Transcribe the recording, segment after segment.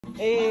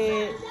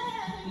Hey.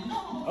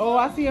 Oh,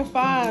 I see a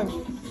 5.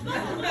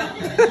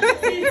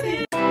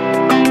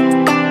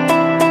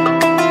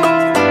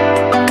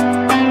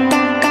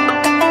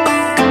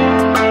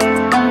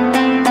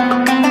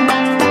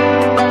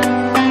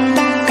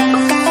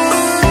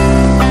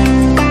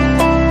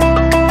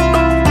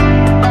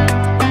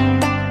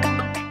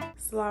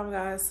 Salam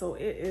guys, so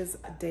it is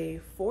day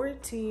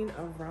 14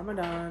 of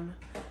Ramadan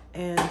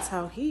and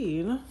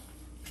Taoheed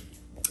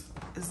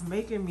is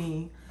making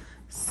me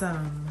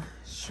some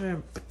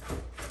shrimp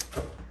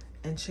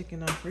and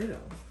chicken Alfredo.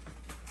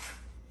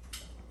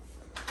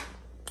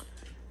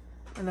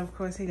 And of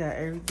course he got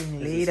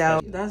everything laid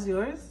out. That's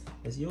yours?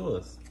 It's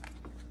yours.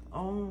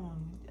 Oh,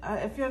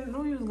 if I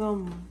knew you was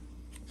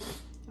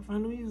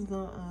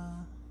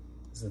gonna,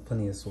 There's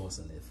plenty of sauce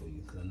in there for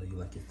you because I know you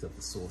like your stuff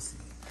saucy.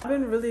 I've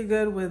been really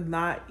good with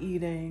not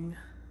eating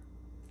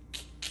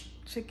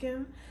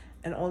chicken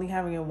and only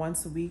having it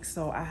once a week.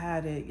 So I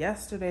had it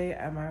yesterday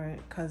at my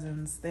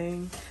cousin's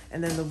thing.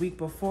 And then the week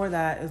before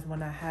that is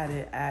when I had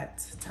it at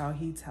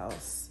Taoheed's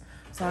house.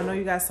 So I know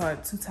you guys saw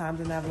it 2 times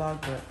in that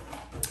vlog, but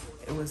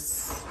it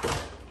was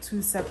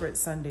 2 separate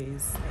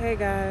Sundays. Hey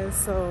guys,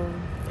 so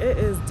it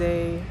is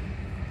day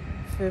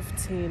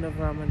 15 of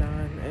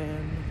Ramadan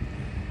and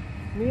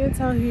me and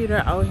Taoheed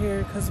are out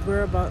here because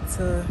we're about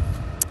to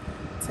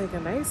take a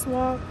nice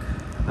walk.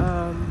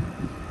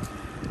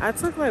 I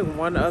took like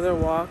one other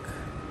walk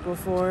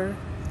before,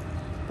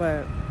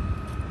 but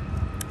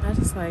I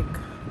just like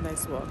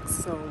nice walks.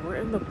 So we're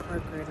in the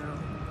park right now.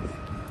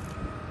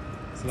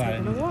 There's a lot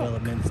of new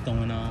developments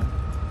going on.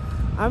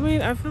 I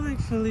mean, I feel like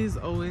Philly's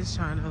always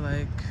trying to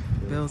like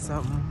build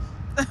something.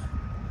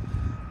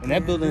 And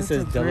that building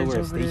says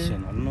Delaware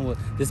Station. I don't know what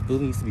this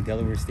building used to be.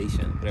 Delaware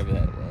Station, whatever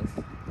that was.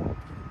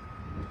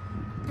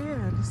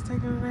 Yeah, just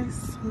taking a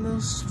nice little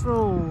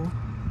stroll.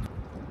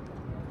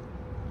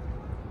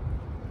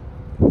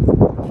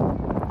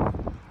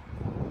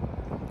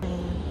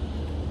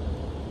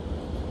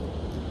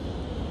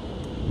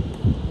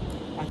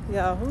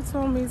 Yeah, who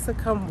told me to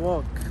come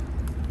walk?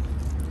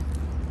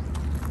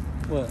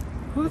 What?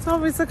 Who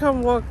told me to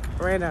come walk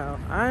right now?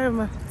 I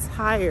am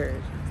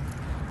tired.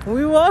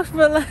 We walked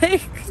for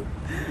like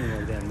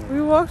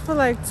we walked for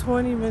like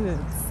 20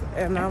 minutes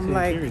and I'm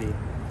like we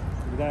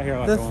got here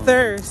like the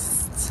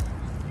thirst.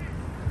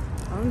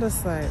 I'm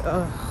just like,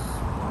 ugh.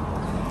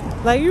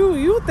 Like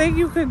you think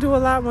you could do a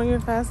lot when you're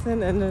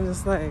fasting and then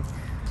just like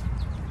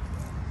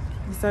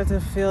you start to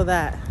feel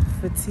that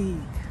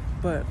fatigue.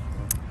 But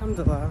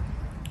alhamdulillah.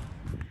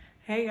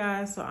 Hey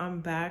guys, so I'm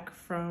back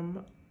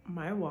from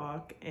my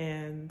walk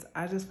and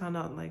I just found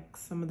out like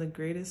some of the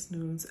greatest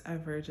news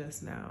ever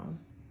just now.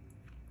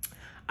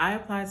 I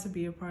applied to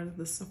be a part of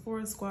the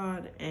Sephora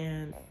squad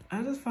and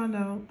I just found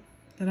out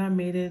that I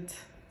made it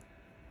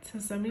to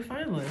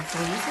semi-finalists. So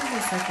this is the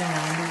second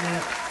round of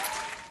it.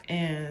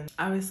 And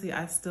obviously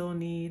I still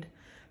need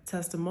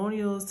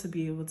testimonials to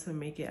be able to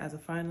make it as a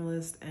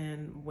finalist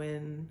and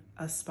win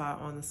a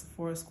spot on the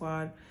Sephora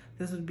squad.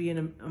 This would be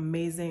an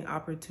amazing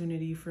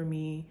opportunity for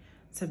me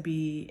to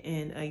be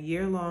in a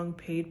year-long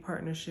paid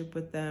partnership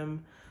with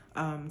them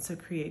to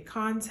create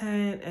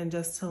content and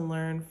just to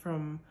learn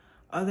from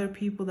other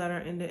people that are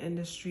in the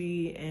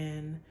industry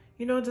and,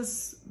 you know,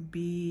 just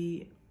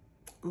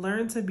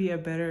learn to be a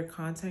better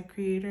content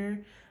creator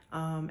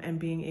and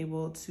being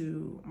able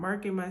to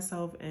market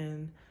myself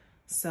and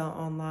sell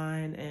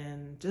online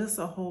and just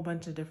a whole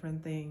bunch of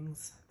different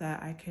things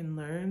that I can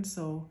learn.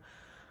 So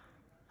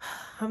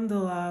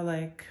alhamdulillah,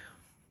 like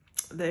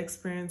the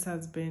experience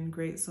has been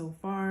great so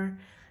far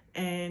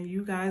and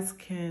you guys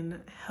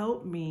can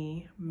help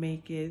me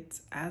make it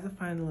as a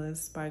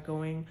finalist by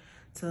going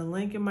to the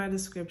link in my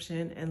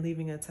description and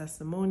leaving a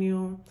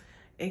testimonial.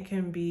 It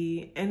can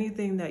be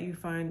anything that you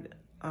find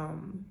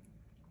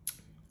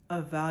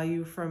of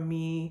value from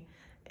me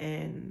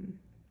and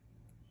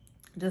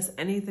just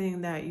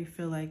anything that you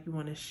feel like you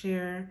want to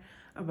share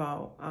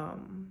about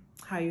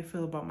how you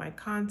feel about my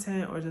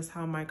content or just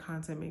how my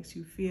content makes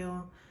you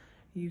feel.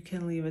 You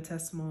can leave a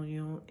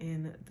testimonial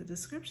in the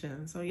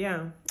description. So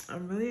yeah,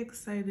 I'm really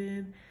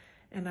excited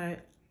and I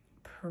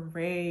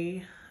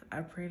pray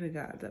to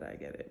God that I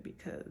get it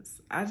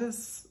because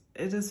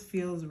it just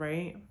feels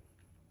right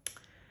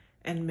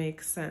and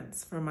makes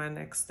sense for my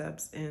next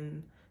steps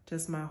in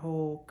just my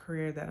whole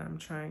career that I'm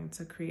trying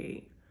to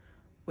create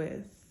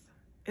with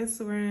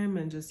Instagram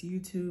and just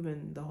YouTube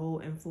and the whole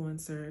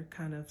influencer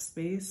kind of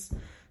space.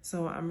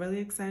 So I'm really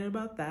excited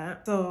about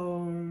that.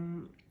 So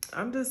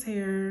I'm just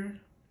here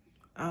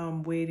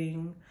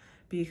waiting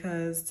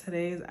because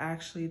today is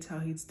actually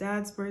Taoheed's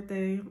dad's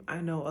birthday. I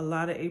know a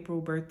lot of April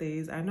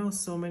birthdays. I know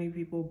so many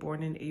people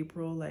born in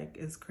April, like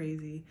it's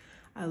crazy.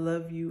 I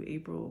love you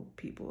April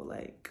people,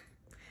 like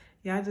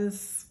yeah,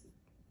 just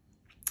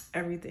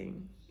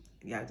everything.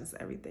 Yeah, just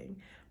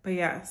everything. But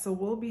yeah, so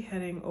we'll be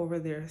heading over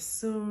there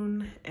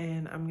soon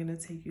and I'm gonna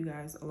take you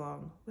guys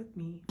along with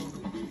me.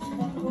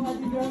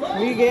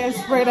 We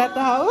getting sprayed at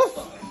the house?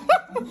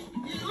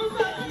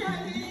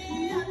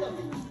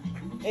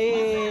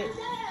 Hey.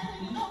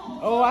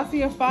 Oh, I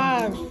see a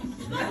 5.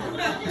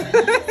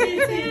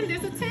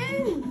 There's a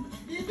 10.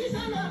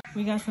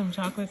 We got some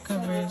chocolate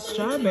covered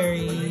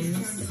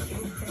strawberries.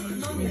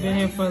 We've been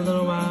here for a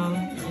little while,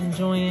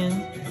 enjoying.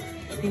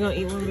 You gonna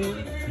eat one,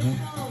 babe?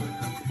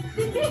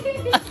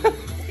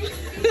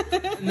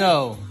 Mm-hmm.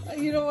 No.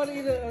 You don't want to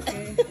eat it?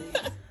 Okay.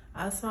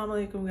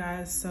 Assalamu alaikum,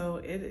 guys. So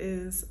it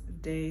is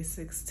day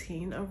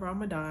 16 of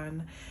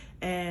Ramadan,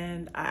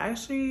 and I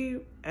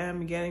actually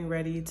am getting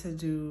ready to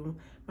do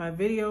my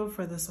video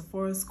for the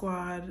Sephora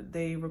squad.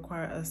 They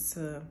require us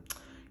to,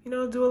 you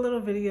know, do a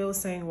little video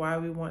saying why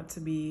we want to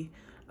be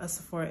a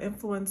Sephora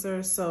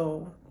influencer.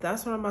 So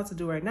that's what I'm about to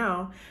do right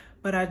now.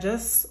 But I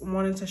just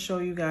wanted to show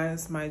you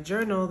guys my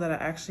journal that I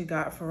actually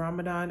got for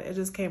Ramadan. It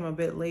just came a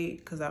bit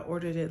late because I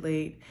ordered it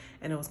late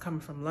and it was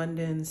coming from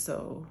London.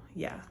 So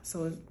yeah,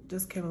 so it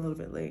just came a little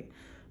bit late,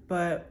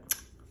 but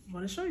I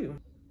want to show you.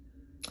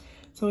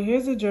 So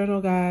here's the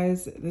journal,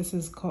 guys.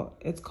 It's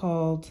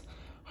called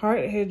Heart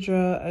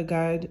Hijra, a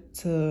guide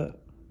to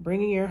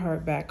bringing your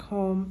heart back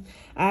home.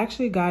 I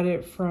actually got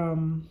it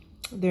from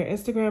their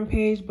Instagram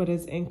page, but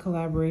it's in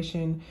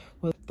collaboration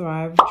with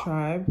Thrive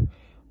Tribe,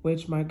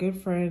 which my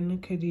good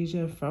friend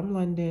Khadija from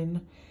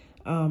London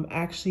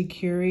actually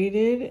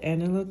curated,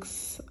 and it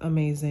looks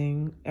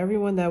amazing.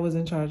 Everyone that was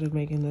in charge of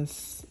making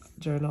this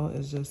journal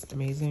is just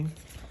amazing.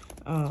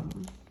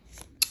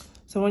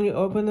 So when you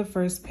open the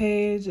first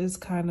page, it's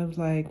kind of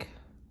like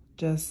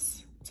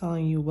just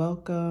telling you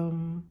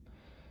welcome.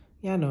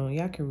 Y'all know,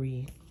 y'all can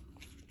read.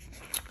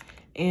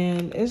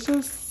 And it's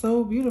just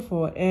so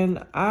beautiful.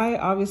 And I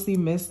obviously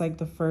missed like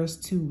the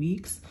first 2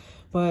 weeks,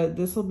 but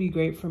this will be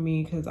great for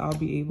me because I'll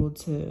be able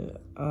to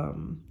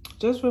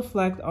just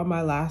reflect on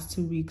my last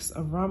 2 weeks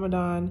of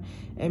Ramadan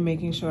and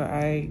making sure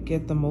I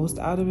get the most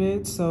out of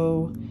it.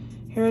 So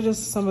here are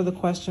just some of the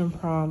question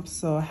prompts.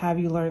 So have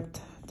you learned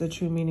the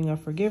true meaning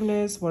of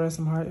forgiveness? What are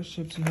some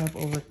hardships you have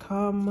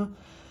overcome?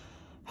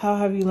 How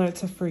have you learned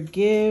to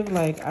forgive?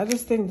 Like, I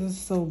just think this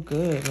is so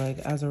good, like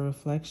as a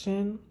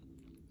reflection.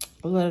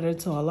 A letter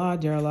to Allah,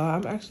 dear Allah.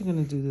 I'm actually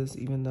gonna do this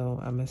even though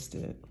I missed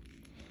it.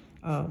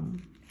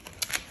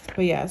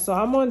 But yeah, so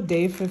I'm on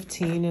day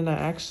 15 and I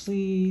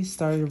actually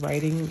started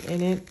writing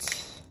in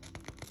it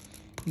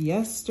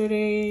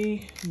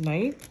yesterday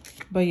night.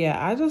 But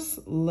yeah, I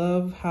just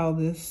love how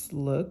this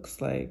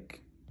looks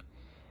like.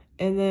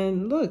 And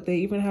then look, they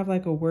even have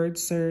like a word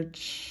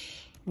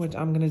search, which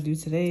I'm gonna do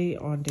today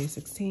on day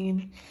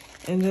 16,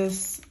 and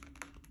just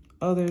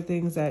other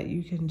things that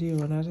you can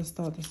do. And I just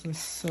thought this was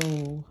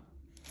so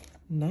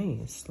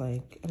nice.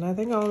 Like, and I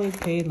think I only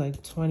paid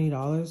like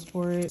 $20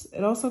 for it.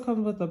 It also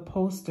comes with a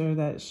poster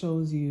that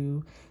shows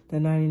you the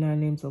 99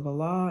 names of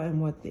Allah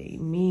and what they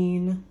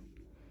mean.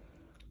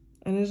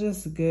 And it's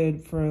just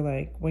good for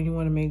like when you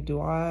want to make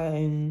dua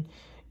and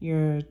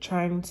you're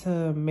trying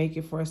to make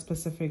it for a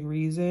specific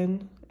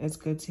reason. It's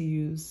good to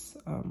use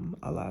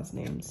Allah's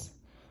names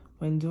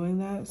when doing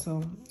that.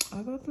 So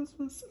I thought this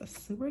was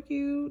super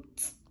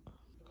cute.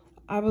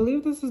 I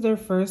believe this is their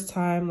first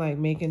time like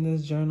making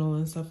this journal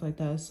and stuff like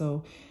that.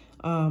 So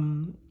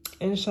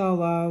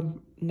inshallah,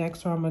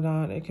 next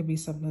Ramadan, it could be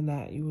something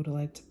that you would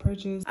like to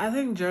purchase. I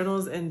think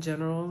journals in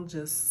general,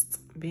 just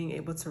being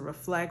able to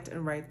reflect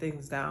and write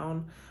things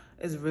down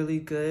is really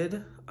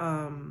good.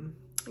 You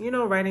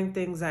know, writing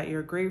things that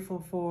you're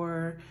grateful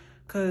for,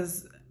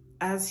 because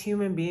as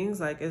human beings,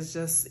 like, it's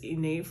just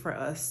innate for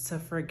us to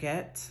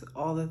forget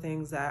all the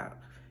things that,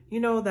 you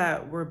know,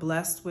 that we're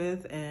blessed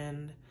with.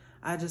 And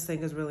I just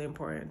think it's really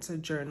important to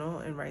journal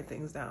and write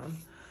things down.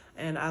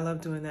 And I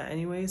love doing that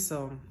anyway.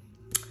 So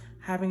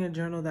having a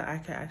journal that I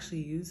can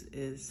actually use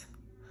is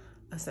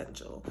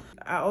essential.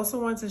 I also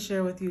want to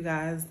share with you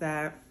guys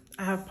that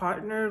I have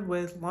partnered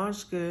with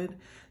Launch Good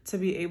to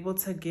be able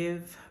to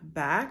give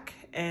back.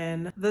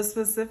 And the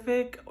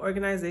specific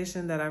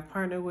organization that I've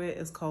partnered with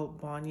is called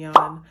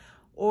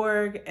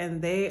Banyan.org, and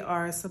they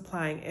are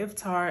supplying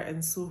iftar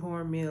and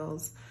suhoor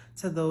meals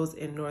to those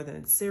in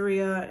northern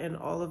Syria and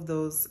all of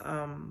those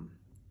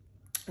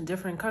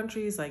different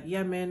countries like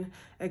Yemen,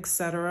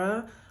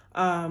 etc.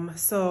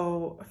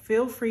 So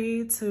feel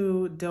free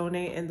to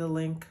donate in the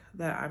link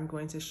that I'm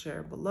going to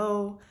share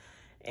below.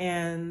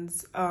 And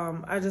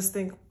I just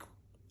think,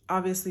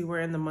 obviously,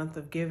 we're in the month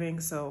of giving,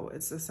 so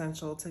it's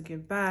essential to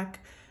give back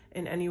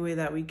in any way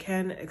that we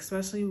can,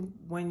 especially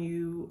when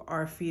you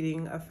are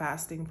feeding a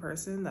fasting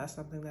person. That's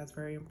something that's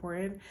very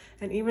important.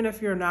 And even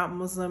if you're not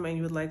Muslim and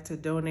you would like to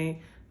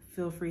donate,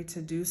 feel free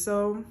to do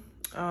so.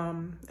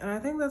 And I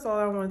think that's all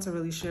I wanted to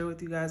really share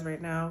with you guys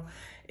right now.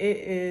 It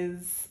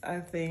is, I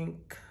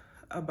think,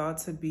 about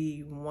to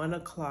be 1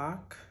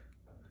 o'clock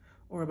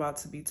or about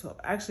to be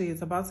 12. Actually,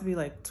 it's about to be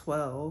like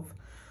 12.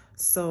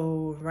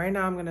 So right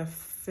now I'm gonna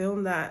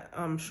film that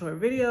short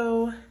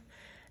video,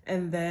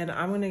 and then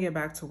I'm gonna get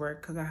back to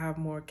work because I have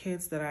more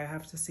kids that I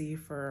have to see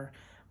for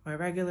my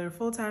regular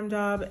full-time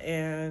job.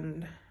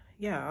 And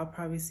yeah, I'll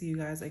probably see you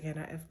guys again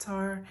at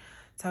iftar.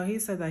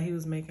 Taoheed said that he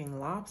was making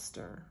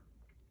lobster,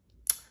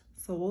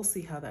 so we'll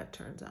see how that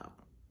turns out.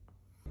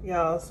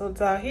 Y'all, so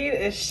Taoheed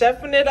is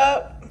chefing it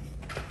up.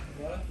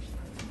 What?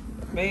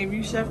 Babe,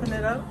 you chefing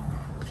it up?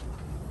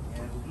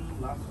 Yeah, we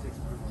do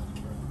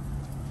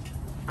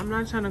I'm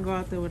not trying to go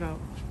out there without.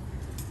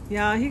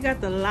 Y'all, he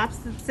got the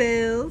lobster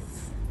tails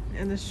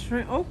and the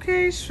shrimp.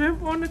 Okay,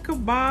 shrimp on the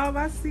kebab.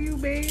 I see you,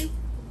 babe.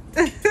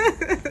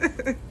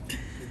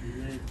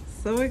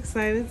 So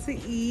excited to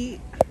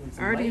eat.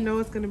 I already know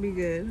it's gonna be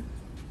good.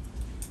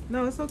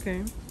 No, it's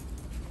okay.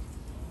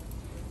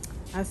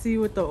 I see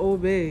you with the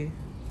Old Bay.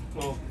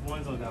 Well,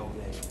 one's on that Old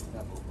Bay.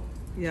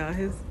 Yeah,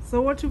 his.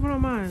 So what you put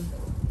on mine?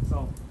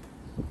 So,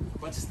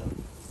 bunch of stuff.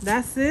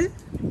 That's it?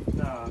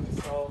 Nah,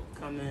 salt,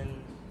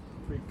 cumin,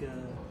 paprika,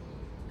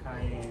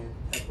 cayenne,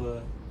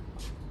 pepper.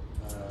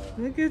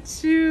 Look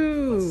at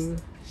you,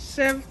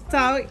 Chef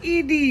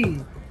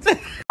Taoheed.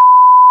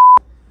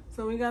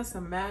 So we got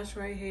some mash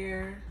right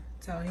here.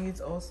 Taoheed's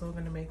also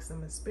gonna make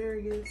some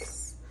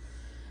asparagus.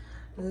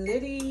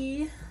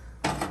 Liddy.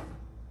 Wow,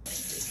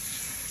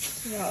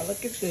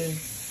 look at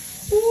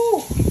this.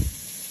 Ooh.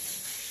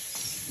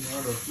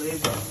 Smell the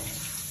flavor.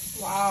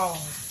 Wow.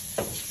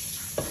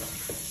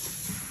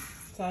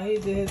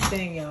 Taoheed did his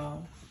thing,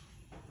 y'all.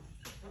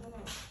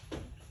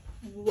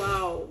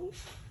 Wow.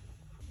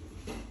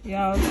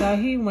 Y'all,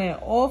 Taoheed went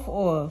off.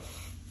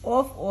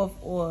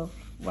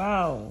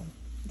 Wow.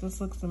 This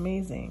looks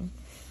amazing.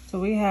 So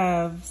we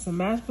have some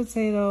mashed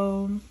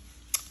potato,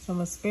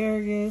 some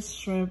asparagus,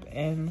 shrimp,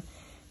 and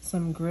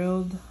some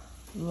grilled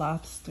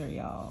lobster,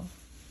 y'all.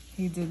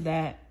 He did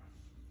that.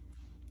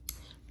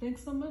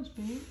 Thanks so much,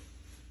 babe.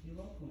 You're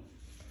welcome.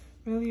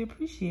 Really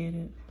appreciate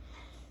it.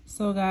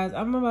 So guys,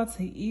 I'm about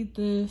to eat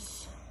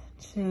this,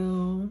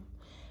 chill.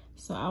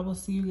 So I will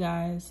see you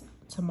guys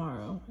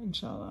tomorrow,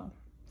 inshallah.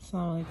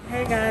 Assalamu alaikum.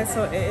 Hey guys,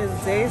 so it is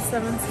day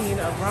 17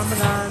 of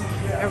Ramadan.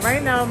 And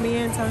right now, me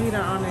and Taoheed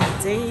are on a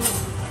date.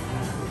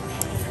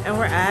 And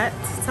we're at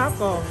Top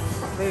Golf.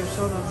 Babe,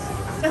 show them.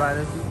 It's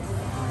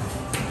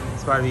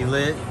about to be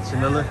lit.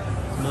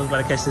 Jameelat's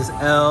about to catch this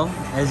L,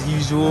 as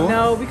usual.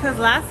 No, because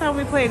last time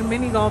we played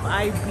mini golf,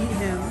 I beat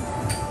him.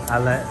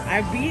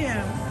 I beat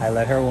him. I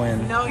let her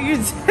win. No, you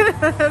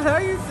didn't. No,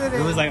 you didn't.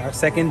 It was like our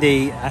second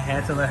date. I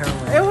had to let her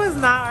win. It was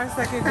not our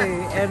second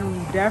date,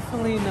 and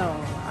definitely no.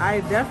 I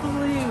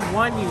definitely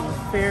won you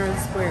fair and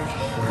square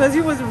because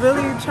you was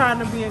really trying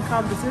to be in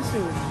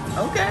competition with me.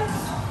 Okay.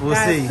 We'll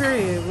guys, see.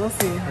 Period. We'll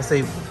see. Let's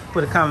say,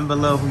 put a comment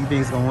below who you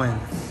think is gonna win.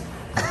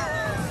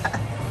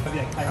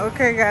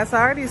 Okay, guys.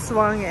 I already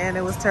swung and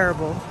it was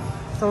terrible.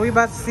 So we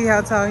about to see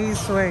how Taoheed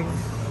swing.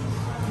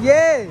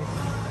 Yay!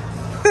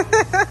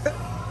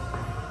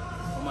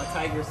 My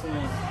tiger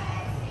swing.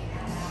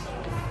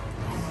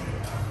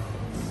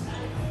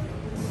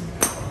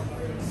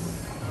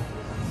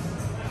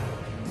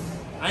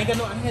 I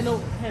had no.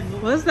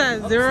 What's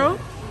that, 0?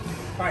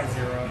 Probably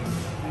 0.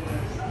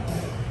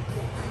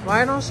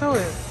 Why don't show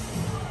it?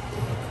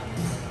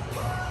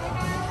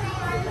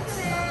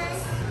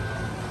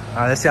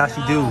 Alright, let's see how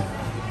she do.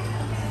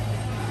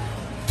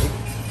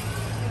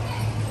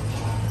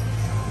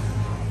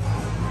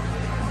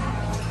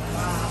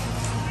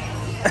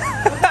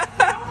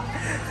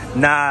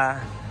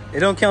 Nah, it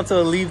don't count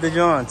till leave the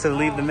joint, till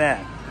leave the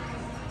mat.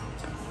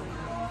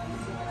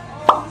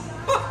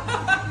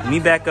 Me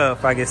back up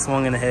if I get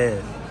swung in the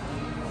head.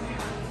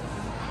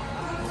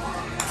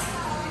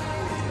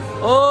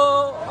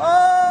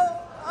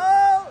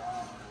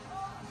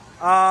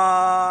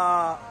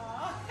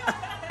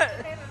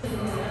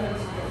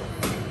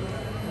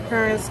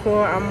 Current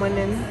score, I'm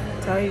winning.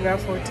 Taoheed got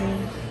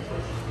 14.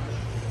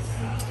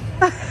 You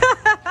gonna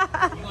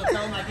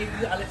tell him I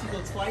let you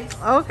go twice?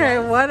 Okay,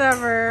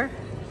 whatever.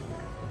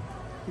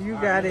 You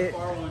got it.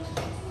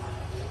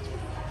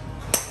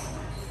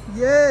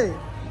 Yay!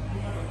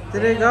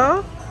 Did it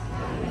go?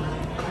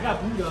 I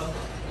got blue though.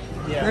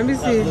 Yeah. Let me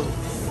see. Blue.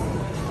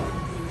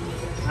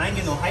 I ain't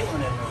getting no height on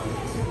that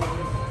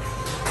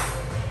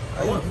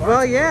though.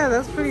 Well, yeah,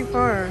 that's pretty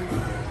far.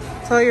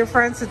 Tell your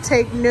friends to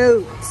take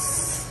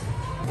notes.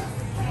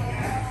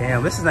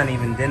 Damn, this is not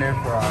even dinner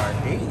for our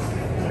date.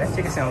 That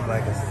chicken sounds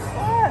like a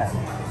slab.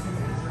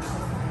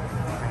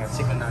 I got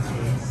chicken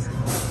nachos.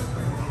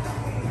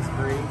 It's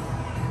great.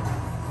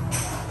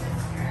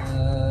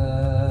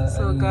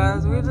 So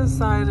guys, we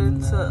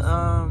decided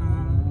to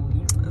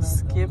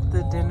skip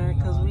the dinner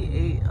because we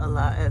ate a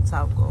lot at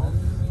Top Golf.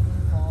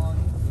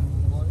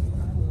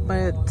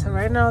 But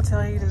right now,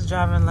 Taoheed is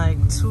driving like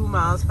 2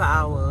 miles per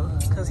hour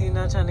because he's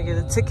not trying to get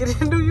a ticket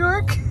in New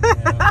York.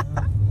 Yeah,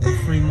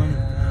 free money.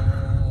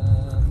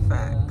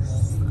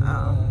 Facts.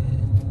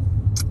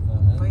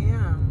 But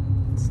yeah,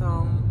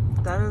 so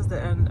that is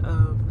the end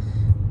of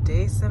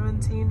day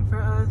 17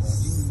 for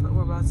us.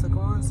 We're about to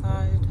go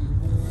inside,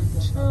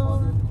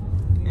 chill,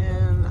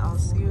 and I'll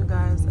see you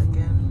guys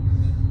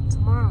again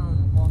tomorrow.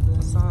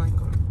 Assalamu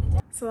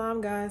alaikum.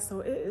 Salam guys, so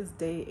it is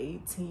day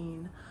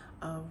 18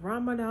 of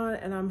Ramadan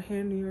and I'm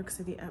here in New York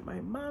City at my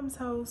mom's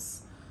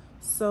house.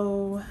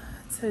 So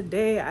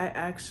today I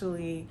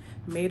actually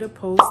made a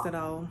post that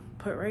I'll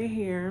put right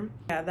here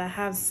that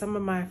has some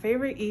of my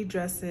favorite Eid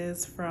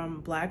dresses from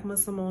Black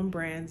Muslim owned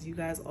brands. You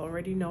guys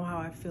already know how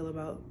I feel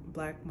about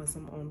Black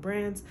Muslim owned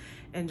brands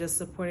and just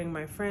supporting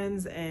my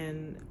friends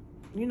and,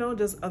 you know,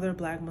 just other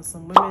Black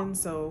Muslim women.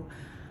 So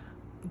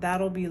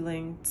that'll be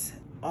linked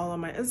all on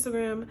my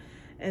Instagram.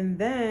 And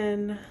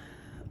then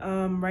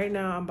right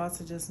now I'm about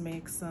to just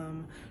make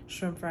some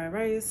shrimp fried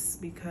rice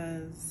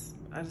because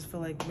I just feel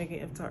like making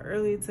iftar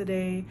early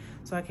today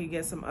so I could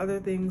get some other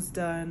things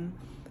done.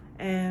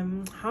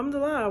 And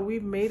alhamdulillah,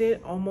 we've made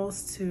it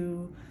almost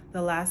to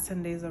the last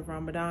 10 days of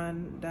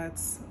Ramadan.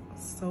 That's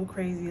so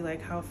crazy,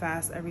 like how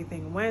fast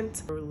everything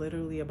went. We're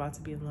literally about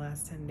to be in the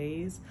last 10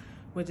 days,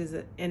 which is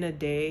in a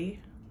day.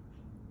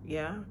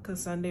 Yeah,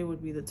 because Sunday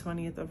would be the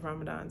 20th of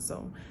Ramadan.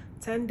 So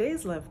 10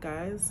 days left,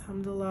 guys.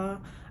 Alhamdulillah.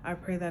 I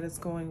pray that it's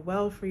going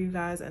well for you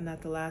guys and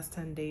that the last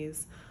 10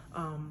 days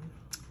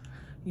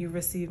you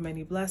receive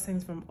many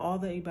blessings from all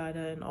the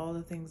ibadah and all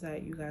the things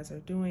that you guys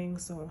are doing.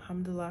 So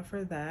alhamdulillah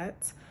for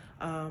that.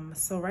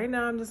 So right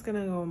now I'm just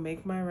gonna go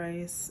make my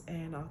rice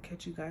and I'll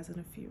catch you guys in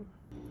a few.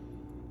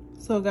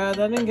 So guys,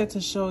 I didn't get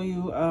to show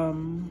you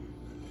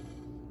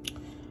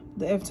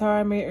the iftar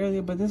I made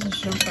earlier, but this is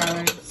shrimp fried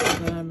rice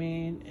that I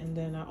made, and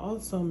then I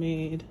also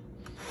made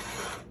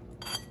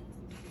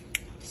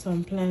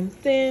some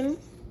plantain.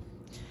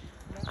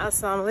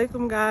 Assalamu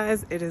alaikum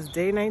guys, it is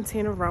day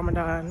 19 of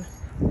Ramadan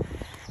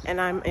and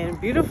I'm in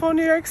beautiful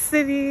New York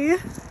City.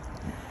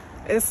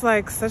 It's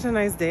like such a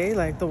nice day,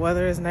 like the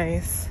weather is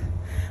nice.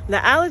 The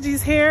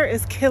allergies here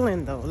is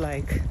killing though,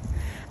 like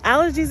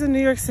allergies in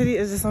New York City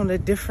is just on a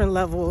different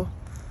level.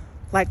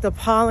 Like the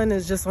pollen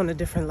is just on a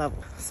different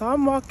level. So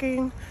I'm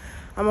walking,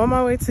 I'm on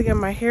my way to get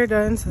my hair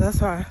done, so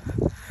that's why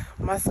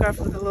my scarf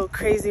looks a little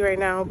crazy right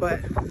now, but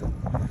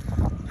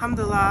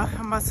alhamdulillah,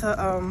 I'm about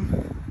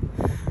to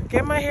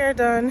get my hair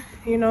done.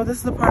 You know, this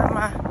is a part of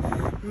my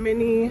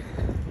mini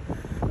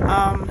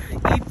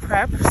Eid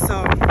prep,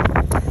 so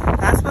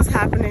that's what's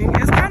happening.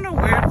 It's kind of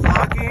weird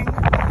vlogging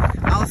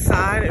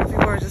outside and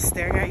people are just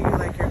staring at you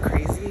like you're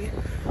crazy,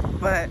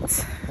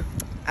 but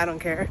I don't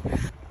care.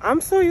 I'm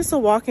so used to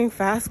walking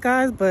fast,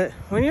 guys, but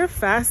when you're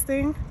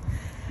fasting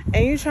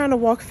and you're trying to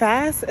walk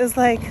fast, it's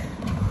like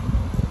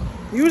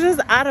you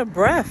just out of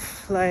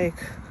breath. Like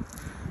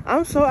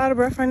I'm so out of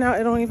breath right now,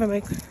 it don't even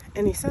make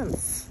any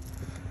sense.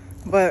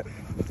 But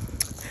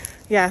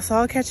yeah, so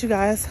I'll catch you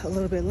guys a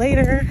little bit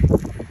later.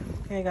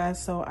 Okay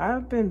guys, so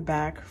I've been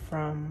back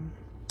from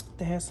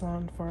the hair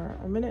salon for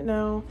a minute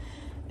now,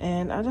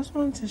 and I just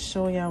wanted to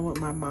show y'all what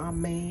my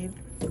mom made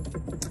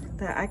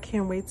that I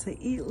can't wait to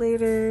eat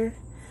later.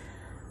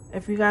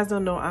 If you guys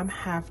don't know, I'm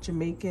half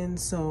Jamaican,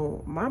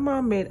 so my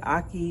mom made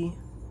ackee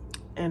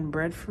and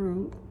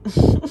breadfruit.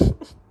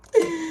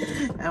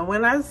 And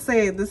when I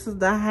say this is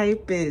the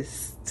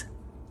hypest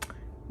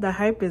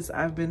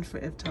I've been for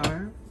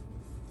iftar.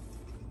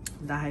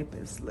 The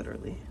hypest,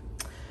 literally.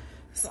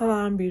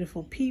 Salam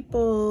beautiful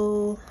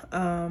people.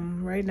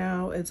 Right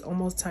now it's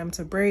almost time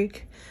to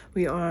break.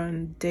 We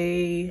on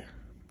day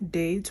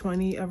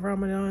 20 of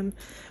Ramadan.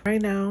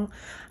 Right now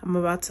I'm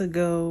about to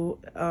go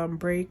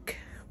break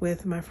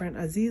with my friend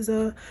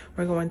Aziza.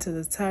 We're going to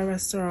the Thai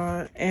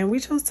restaurant, and we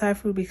chose Thai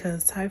food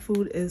because Thai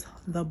food is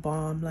the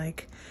bomb.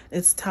 Like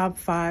it's top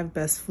 5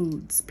 best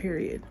foods,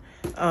 period.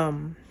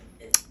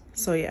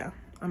 So yeah,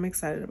 I'm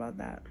excited about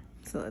that.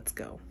 So let's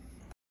go.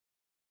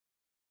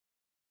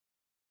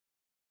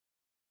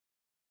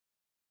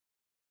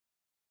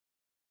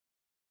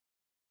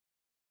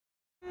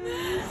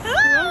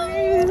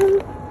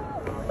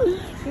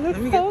 You look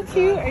so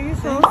cute. Are you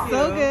so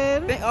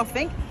good? Oh,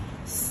 thank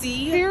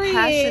C Period.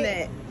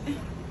 Passionate.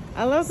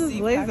 I love this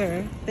blazer.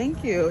 Passionate.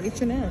 Thank you.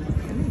 H&M.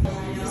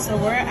 So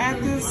we're at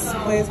this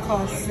place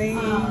called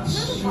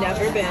Sage.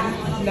 Never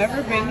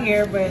been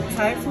here, but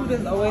Thai food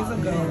is always a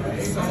go.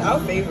 It's our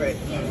favorite.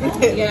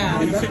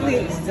 Yeah,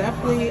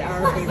 definitely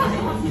our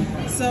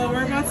favorite. So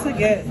we're about to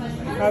get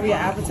probably an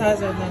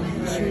appetizer and then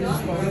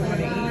choose what we want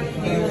to eat.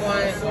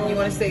 You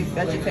want to say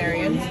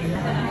vegetarian?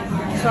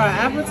 So our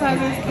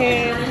appetizers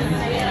came.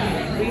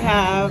 We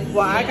have,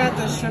 well, I got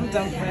the shrimp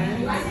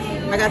dumpling.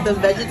 I got the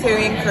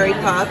vegetarian curry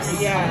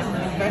pops. Yeah,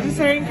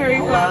 vegetarian curry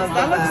pops.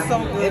 That looks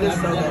so good. It is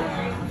so good.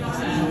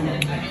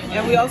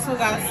 And we also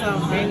got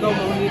some mango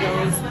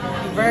mojitos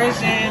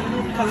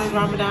version because it's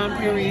Ramadan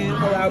period.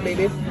 Oh wow,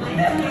 baby.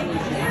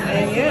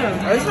 And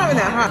yeah. Oh, it's not even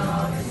that hot.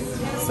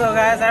 So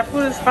guys, our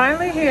food is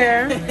finally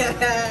here.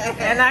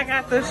 And I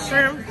got the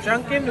shrimp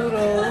drunken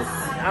noodles.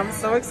 I'm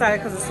so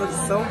excited because this looks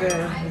so good.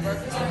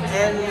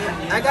 And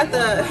I got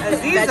the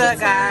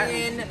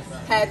vegetarian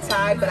pad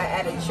thai, but I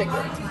added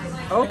chicken.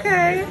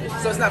 Okay.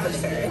 So it's not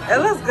vegetarian. It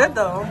looks good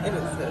though. It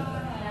is good.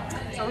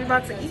 So we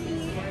about to eat.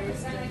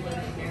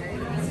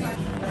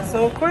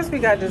 So of course we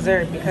got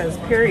dessert because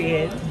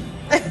period.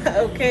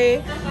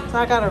 Okay. So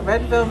I got a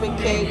red velvet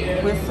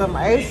cake with some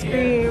ice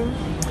cream.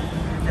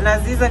 And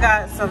Aziza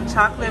got some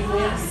chocolate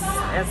mousse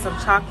and some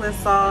chocolate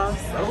sauce.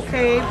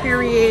 Okay,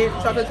 period.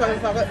 Chocolate.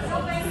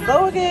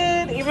 So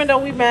good. Even though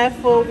we mad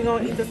full, we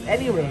gonna eat this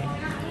anyway.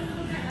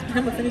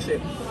 I'm gonna finish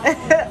it.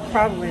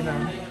 Probably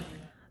not.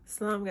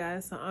 Salam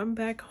guys, so I'm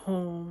back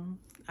home.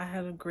 I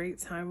had a great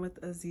time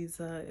with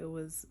Aziza. It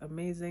was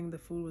amazing. The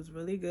food was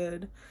really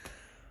good.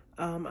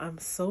 I'm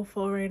so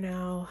full right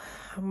now.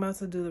 I'm about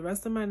to do the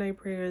rest of my night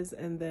prayers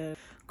and then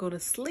go to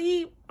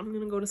sleep. I'm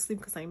gonna go to sleep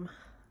because I'm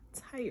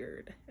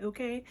tired,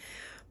 okay?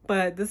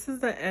 But this is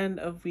the end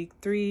of week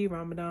 3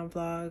 Ramadan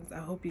vlogs. I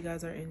hope you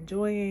guys are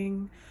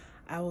enjoying.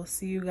 I will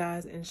see you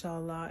guys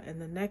inshallah in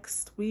the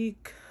next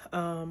week.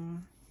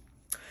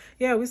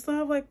 Yeah, we still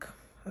have like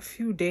a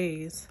few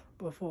days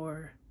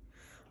before,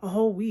 a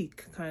whole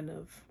week kind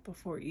of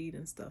before Eid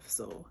and stuff.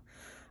 So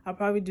I'll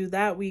probably do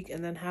that week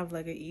and then have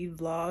like an Eid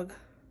vlog.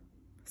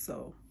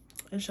 So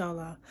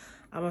inshallah,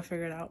 I'm gonna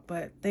figure it out.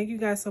 But thank you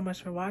guys so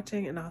much for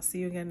watching, and I'll see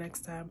you again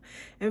next time.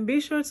 And be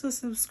sure to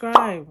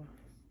subscribe,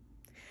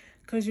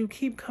 because you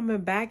keep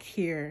coming back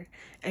here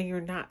and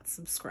you're not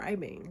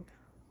subscribing.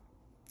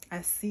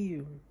 I see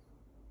you.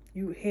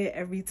 You hit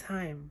every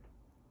time.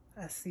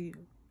 I see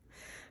you.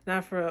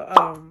 Now for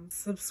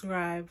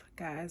subscribe,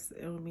 guys.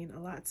 It would mean a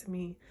lot to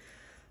me.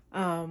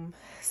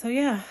 So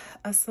yeah,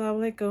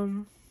 assalamu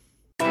alaikum.